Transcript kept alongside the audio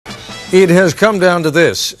It has come down to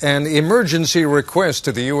this. An emergency request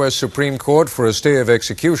to the U.S. Supreme Court for a stay of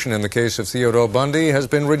execution in the case of Theodore Bundy has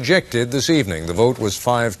been rejected this evening. The vote was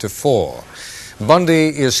 5-4. Bundy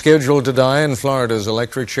is scheduled to die in Florida's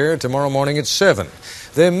electric chair tomorrow morning at 7.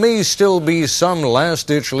 There may still be some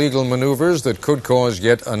last-ditch legal maneuvers that could cause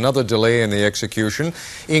yet another delay in the execution,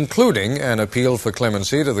 including an appeal for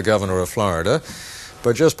clemency to the governor of Florida.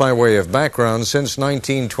 But just by way of background, since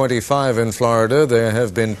 1925 in Florida, there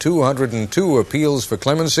have been 202 appeals for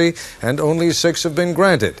clemency, and only 6 have been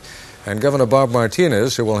granted. And Governor Bob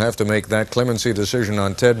Martinez, who will have to make that clemency decision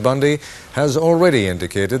on Ted Bundy, has already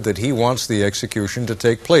indicated that he wants the execution to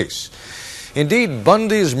take place. Indeed,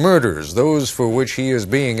 Bundy's murders, those for which he is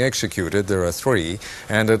being executed, there are 3,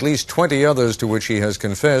 and at least 20 others to which he has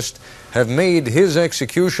confessed, have made his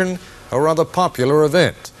execution a rather popular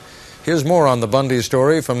event. Here's more on the Bundy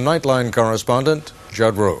story from Nightline correspondent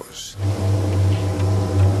Judd Rose.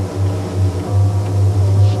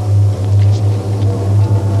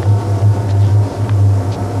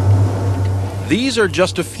 These are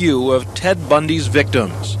just a few of Ted Bundy's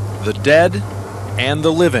victims, the dead and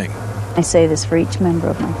the living. I say this for each member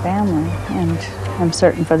of my family, and I'm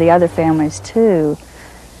certain for the other families too.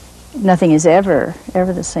 Nothing is ever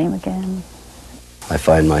the same again. I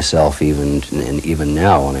find myself even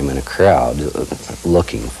now when I'm in a crowd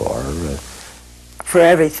looking for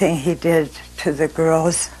everything he did to the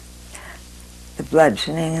girls, the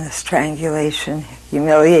bludgeoning and the strangulation,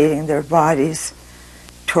 humiliating their bodies,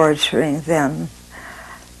 torturing them.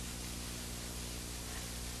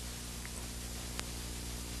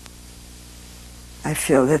 I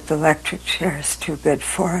feel that the electric chair is too good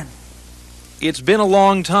for him. It's been a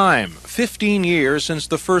long time, 15 years since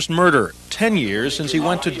the first murder, 10 years since he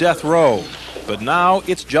went to death row. But now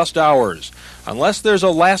it's just hours. Unless there's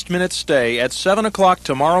a last-minute stay, at 7 o'clock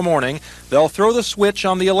tomorrow morning, they'll throw the switch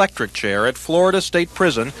on the electric chair at Florida State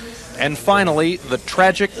Prison, and finally, the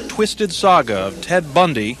tragic, twisted saga of Ted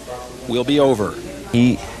Bundy will be over.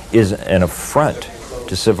 He is an affront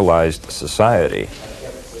to civilized society.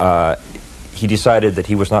 He decided that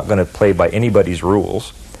he was not going to play by anybody's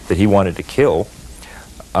rules, that he wanted to kill,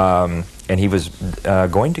 and he was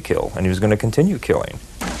going to kill, and he was going to continue killing.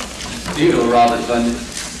 Do you know Robert Bundy?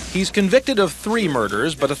 He's convicted of 3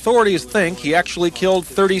 murders, but authorities think he actually killed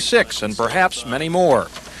 36 and perhaps many more.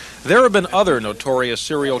 There have been other notorious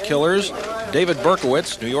serial killers. David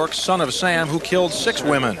Berkowitz, New York's son of Sam, who killed 6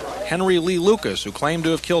 women. Henry Lee Lucas, who claimed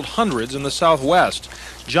to have killed hundreds in the Southwest.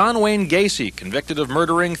 John Wayne Gacy, convicted of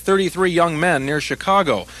murdering 33 young men near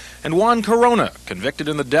Chicago. And Juan Corona, convicted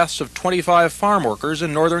in the deaths of 25 farm workers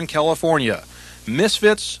in Northern California.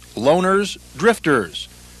 Misfits, loners, drifters.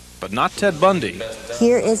 But not Ted Bundy.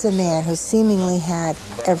 Here is a man who seemingly had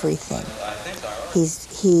everything.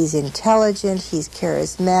 He's intelligent, he's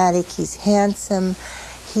charismatic, he's handsome.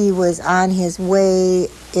 He was on his way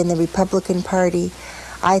in the Republican Party.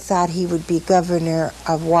 I thought he would be governor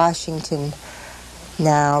of Washington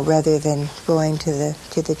now rather than going to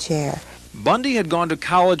the chair. Bundy had gone to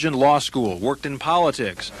college and law school, worked in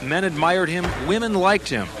politics. Men admired him, women liked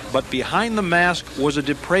him, but behind the mask was a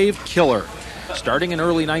depraved killer. Starting in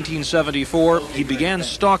early 1974, he began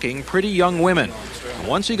stalking pretty young women.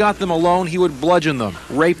 Once he got them alone, he would bludgeon them,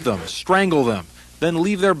 rape them, strangle them, then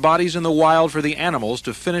leave their bodies in the wild for the animals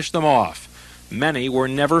to finish them off. Many were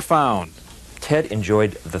never found. Ted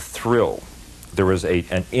enjoyed the thrill. There was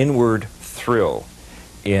an inward thrill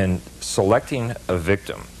in selecting a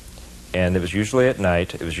victim, and it was usually at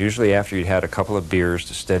night. It was usually after he'd had a couple of beers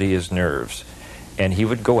to steady his nerves, and he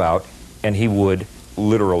would go out and he would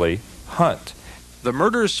literally hunt. The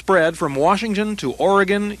murders spread from Washington to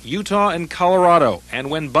Oregon, Utah, and Colorado,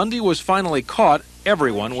 and when Bundy was finally caught,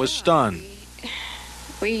 everyone was stunned.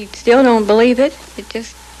 We still don't believe it. It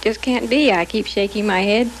just can't be. I keep shaking my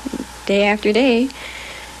head day after day,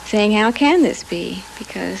 saying, how can this be?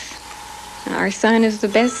 Because our son is the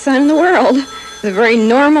best son in the world. He's a very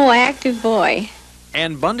normal, active boy.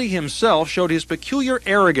 And Bundy himself showed his peculiar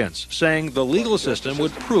arrogance, saying the legal system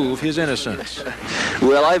would prove his innocence.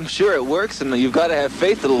 Well, I'm sure it works, and you've got to have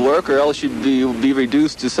faith it'll work, or else you'll be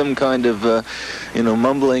reduced to some kind of,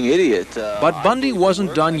 mumbling idiot. But Bundy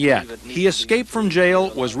wasn't done yet. He escaped from jail,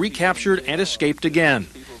 was recaptured, and escaped again.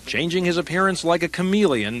 Changing his appearance like a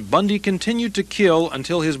chameleon, Bundy continued to kill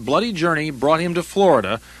until his bloody journey brought him to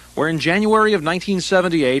Florida, where in January of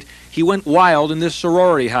 1978, he went wild in this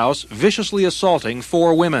sorority house, viciously assaulting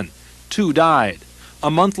 4 women. 2 died.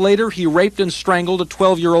 A month later, he raped and strangled a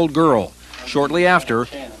 12-year-old girl. Shortly after,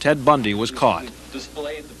 Ted Bundy was caught.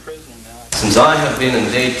 Since I have been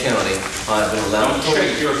in Dade County, I have been allowed Don't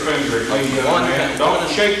shake your finger at me, young man. Don't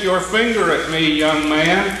shake your finger at me, young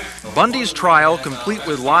man. Bundy's trial, complete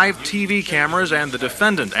with live TV cameras and the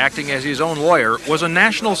defendant acting as his own lawyer, was a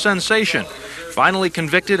national sensation. Finally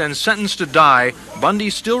convicted and sentenced to die, Bundy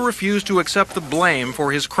still refused to accept the blame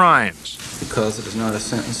for his crimes. Because it is not a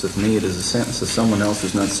sentence of me, it is a sentence of someone else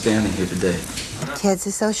who's not standing here today. Ted's a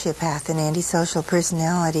sociopath, an antisocial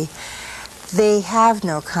personality. They have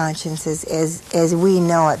no consciences as we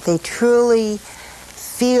know it. They truly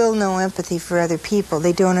feel no empathy for other people.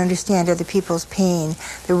 They don't understand other people's pain.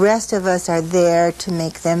 The rest of us are there to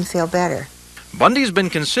make them feel better. Bundy's been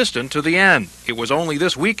consistent to the end. It was only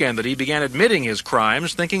this weekend that he began admitting his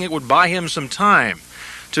crimes, thinking it would buy him some time.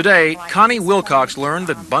 Today, Connie Wilcox learned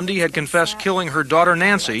that Bundy had confessed killing her daughter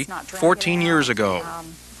Nancy 14 years ago.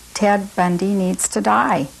 Ted Bundy needs to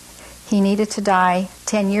die. He needed to die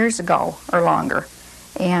 10 years ago or longer,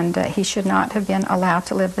 and he should not have been allowed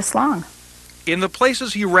to live this long. In the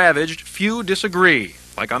places he ravaged, few disagree,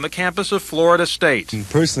 like on the campus of Florida State.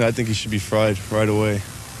 Personally, I think he should be fried right away.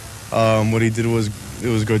 What he did was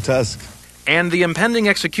grotesque. And the impending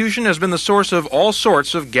execution has been the source of all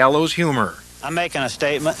sorts of gallows humor. I'm making a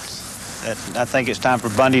statement that I think it's time for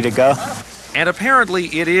Bundy to go. And apparently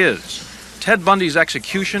it is. Ted Bundy's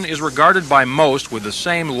execution is regarded by most with the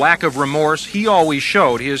same lack of remorse he always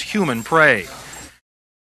showed his human prey.